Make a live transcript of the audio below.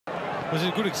was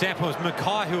a good example. It was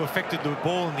Mackay who affected the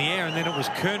ball in the air, and then it was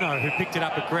Curnow who picked it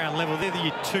up at ground level. They're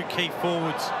the two key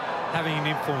forwards having an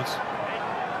influence.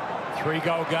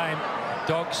 3-goal game.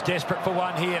 Dogs desperate for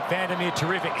one here. Vandermeer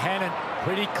terrific. Hannan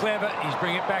pretty clever. He's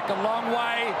bringing it back a long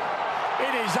way.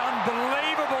 It is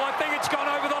unbelievable. I think it's gone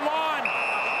over the line.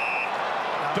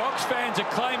 Dogs fans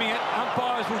are claiming it.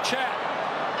 Umpires will chat.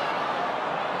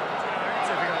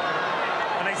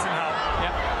 I need some help.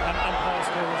 Yep. Umpire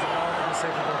score was a goal in the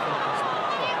second goal.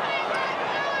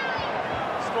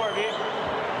 Score review.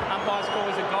 Umpire score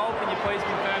was a goal. Can you please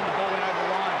confirm the ball went over the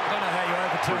line? I don't know how you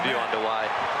overturn Review that. underway.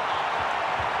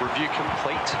 Review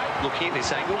complete. Looking at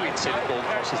this angle, we'd see the ball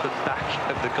crosses the back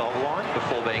of the goal line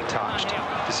before being touched.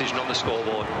 Decision on the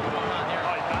scoreboard.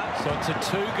 So it's a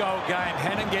 2-goal game.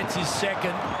 Hannan gets his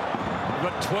second. We've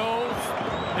got 12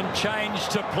 and change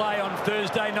to play on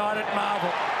Thursday night at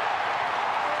Marvel.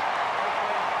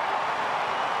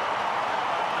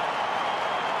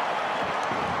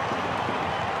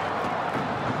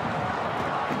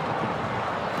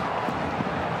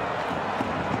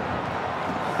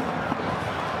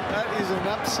 Is an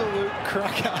absolute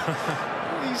cracker.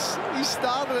 He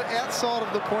started it outside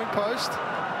of the point post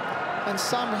and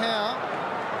somehow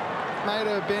made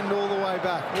her bend all the way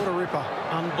back. What a ripper.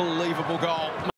 Unbelievable goal.